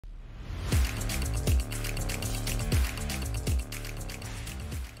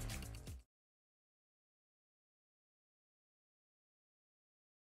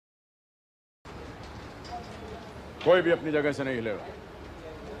कोई भी अपनी जगह से नहीं हिलेगा।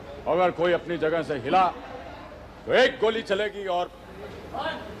 अगर कोई अपनी जगह से हिला तो एक गोली चलेगी और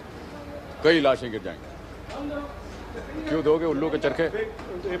कई लाशें गिर जाएंगी। क्यों दोगे उल्लू के चरखे?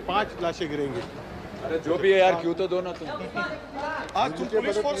 5 लाशें गिरेंगी। अरे जो भी है यार, क्यों तो दो ना तुम। आज तुम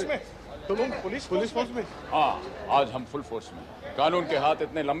पुलिस फोर्स में, तुम पुलिस फोर्स में? हाँ, आज हम फुल फोर्स में। कानून के हाथ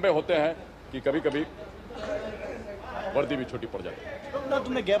इतने लंबे होते हैं कि कभी कभी वर्दी भी छोटी पड़ जाती है। तो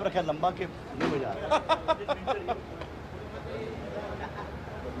तुमने गैप रखा लंबा के नहीं बजा रहा।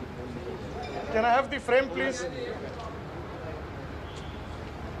 Can I have the frame, please?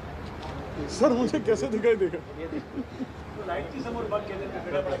 Sir मुझे कैसे दिखाई देगा? लाईटची समोर बघ केले.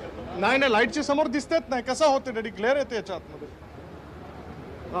 नाही लाईटची समोर दिसतेत नाही. कसा होते डॅडी? ग्लेअर येते याच्या आतमध्ये.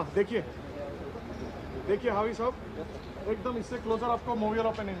 हाँ देखिए हावी साहब, एकदम इससे क्लोजर आपको मूवी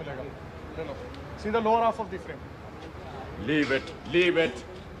पे नहीं मिलेगा. ले लो, सीधा lower half of the frame. Leave it.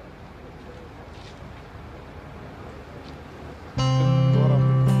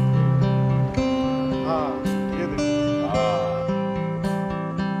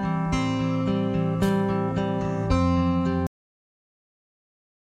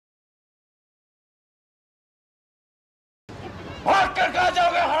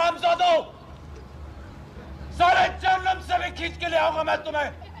 जाओगे हरामजादों, सारे जहन्नम से भी खींच के ले आऊंगा मैं तुम्हें।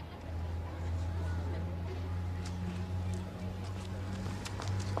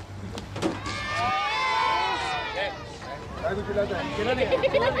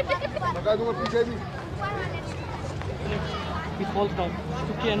 लगा दूंगा पीछे भी. He falls down.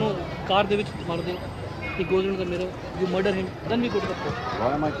 क्योंकि I know कार दे विच मार दे. He goes into the mirror. You murder him. Then we go to the court.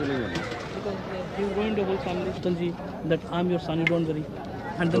 Why am I killing him? Because he ruined the whole family. Sultanji, that I'm your son. You don't worry.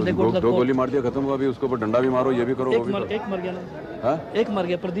 And then they go to the दो court. गोली मार दिया, खत्म हुआ. अभी उसके ऊपर डंडा भी मारो, ये भी करो, वो भी करो. एक मर गया ना. हाँ? एक मर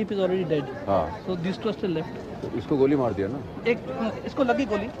गया. Pradeep is already dead. हाँ. So these two are still left. तो इसको गोली मार दिया ना. एक इसको लगी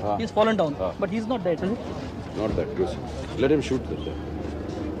गोली. हाँ. He is fallen down. हाँ. But he is not dead. Not that close. Let him shoot them.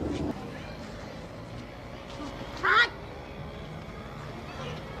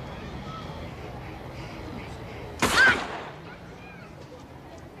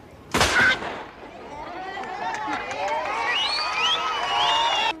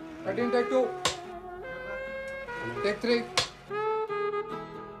 Take 2. Take 3.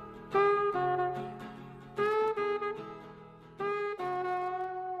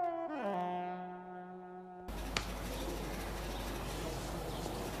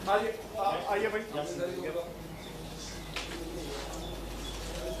 आइए भाई.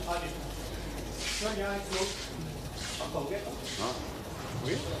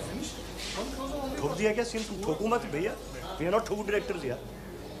 ठोक दिया क्या सीन? तुम ठोकू मत भैया. We are not ठोकू डायरेक्टर्स यार.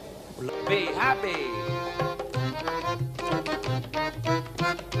 Be happy.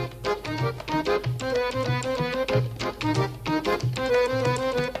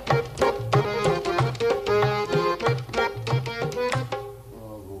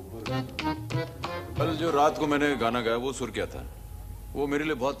 कल जो रात को मैंने गाना गाया वो सुर क्या था? वो मेरे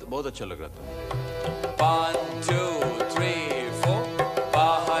लिए बहुत अच्छा लग रहा था. 1 2 3 4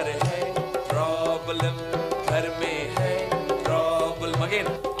 बाहर है प्रॉब्लम, घर में है प्रॉब्लम, अगेन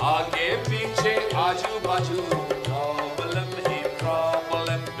आगे पीछे आजू बाजू problem he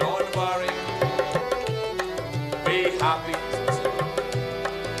problem. Don't worry, be happy.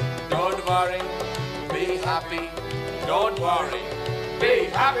 Don't worry, be happy. Don't worry, be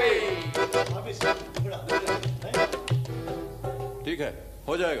happy. ठीक है,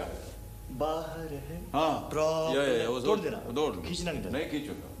 हो जाएगा. बाहर है. हाँ. वो तोड़ देना. तोड़. खींचना नहीं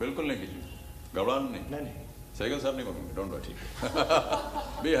खींचूंगा, बिल्कुल नहीं खींचूंगा. घबराना नहीं. नहीं. साइकिल साहब नहीं मांगूंगी. Don't worry.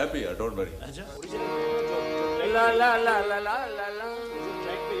 बी हैप्पी यार. Don't worry. अच्छा. La la la la la la la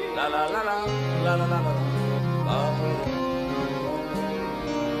la la la la la la la.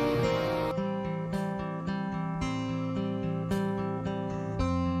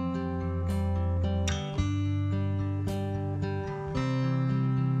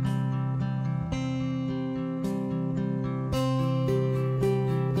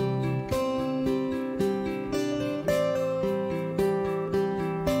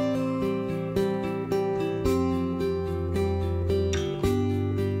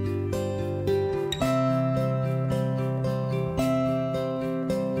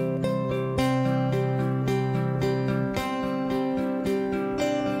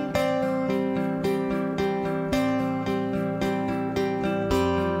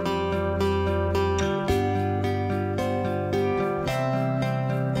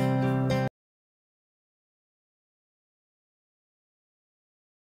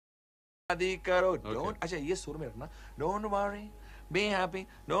 शादी करो. डोंट. अच्छा ये सुर में रखना. Don't worry, be happy.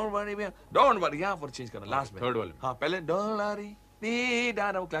 Don't worry, B don't worry. यहाँ पर चेंज करना लास्ट में. थर्ड वाले. हाँ पहले डोंट वरी, बी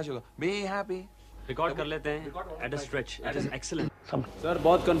डाटा वो क्लैश होगा. Be happy. रिकॉर्ड कर लेते हैं at a stretch it is excellent sir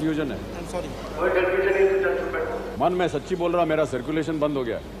बहुत कंफ्यूजन है। मन में सच्ची बोल रहा, मेरा सर्कुलेशन बंद हो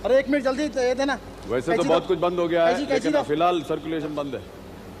गया है। अरे 1 मिनट जल्दी दे देना। वैसे तो बहुत कुछ बंद हो गया है, लेकिन फिलहाल सर्कुलेशन बंद है।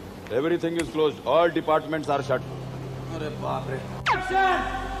 Everything is closed, all departments are shut. अरे बाप रे।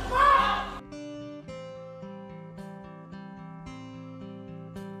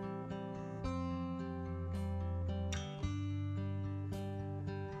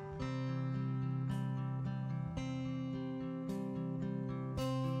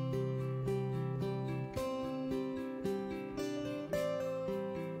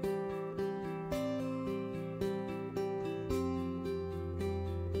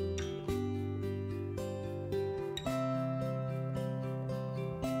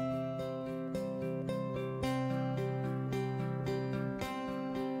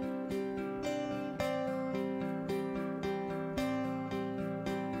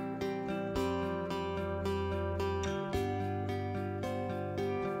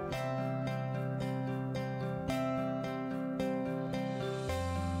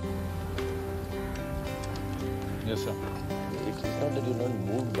 Yes, sir. It's not that you're not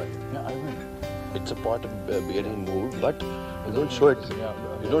moved by it. Yeah, I will. It's a part of getting moved, but you don't show it.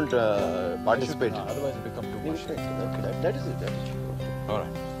 You don't participate. Otherwise, it become too much. Okay, that is it. That is it. All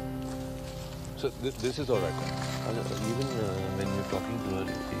right. So this is all right. Even when you're talking to her,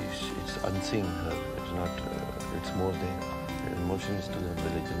 it's unseen her. It's not. It's more there. Emotions to the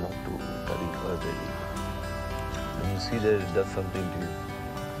village, not to carry her daily. And you see that it does something to you.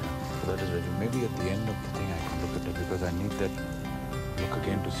 So that is very. Maybe at the end of the thing, I can look at it because I need that look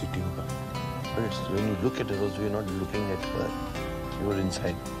again to see Timuka. But it's, when you look at her, also you're not looking at her. You're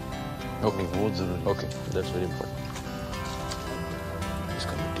inside. Okay. Okay. That's very important. इस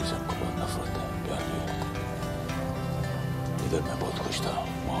committee से हमको बहुत नफरत है, प्यार नहीं है। इधर मैं बहुत खुश था,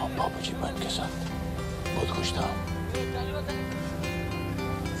 वहाँ बाबूजी बहन के साथ बहुत खुश था।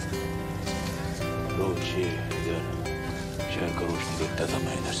 रोज ये इधर शहर का रोशनी देखता था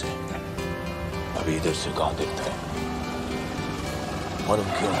मैं इधर से, अभी इधर से कहाँ देखता है? मालूम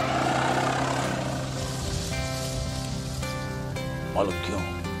क्यों? मालूम क्यों?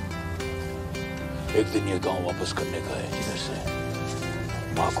 एक दिन ये गांव वापस करने का है जिधर से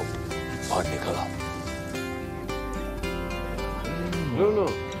माँ को बाहर निकाला। No.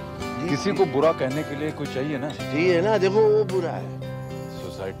 किसी को बुरा कहने के लिए कोई चाहिए ना? चाहिए ना, देखो वो बुरा है।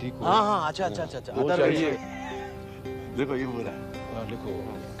 सोसाइटी को हाँ, अच्छा। वो चाहिए। देखो ये बुरा है। हाँ, देखो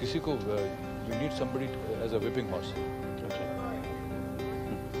किसी को you need somebody as a whipping horse.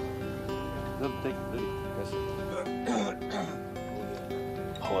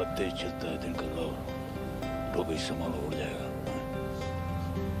 हवा तेज चलता है, दिन का दौर, टोपी संभालो उड़ जाएगा।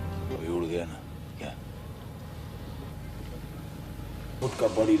 अभी उड़ गया ना क्या? खुद का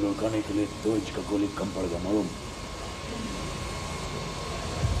बॉडी लुढ़काने के लिए 2 इंच का गोली कम पड़ गया मालूम।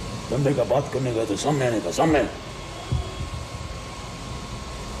 बंदे का बात करने का तो सामने आने का सामने।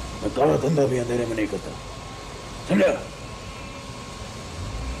 मैं काला धंधा भी अंधेरे में नहीं करता, समझा?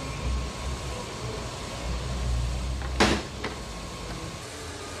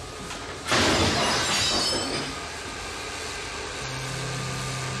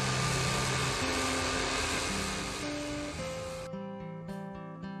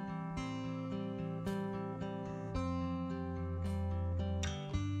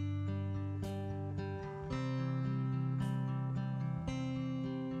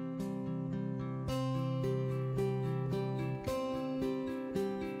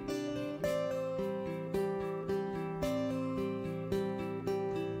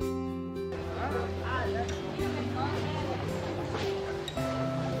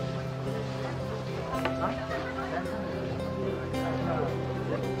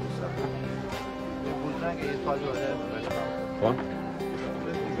 कौन?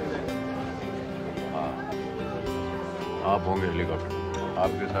 आप होंगे हेलीकॉप्टर,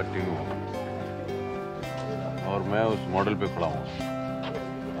 आपके साथ टीम होगा और मैं उस मॉडल पे खड़ा हूँ।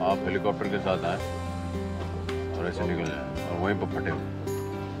 आप हेलीकॉप्टर के साथ आए और ऐसे निकल जाए और वहीं पर फटे हो।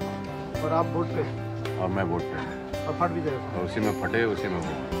 और आप बोट पे? और मैं बोट पे और फट भी जाएगा। और उसी में फटे, उसी में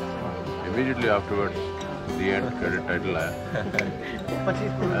वो immediately afterwards the and credit title आया।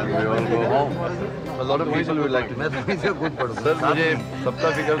 And we all go home. A lot of people would like to. मैं तो इसे खुद पढ़ूँ। सर मुझे सबका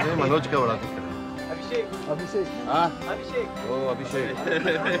फिक्र से मनोज का बड़ा फिक्र है। अभिषेक। हाँ? ओ अभिषेक।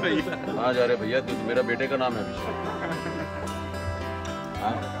 कहाँ जा रहे भैया? तो मेरा बेटे का नाम है अभिषेक।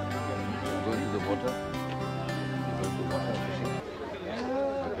 हाँ? Going to the water? Going to the water, Abhishek?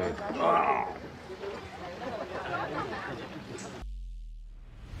 Okay.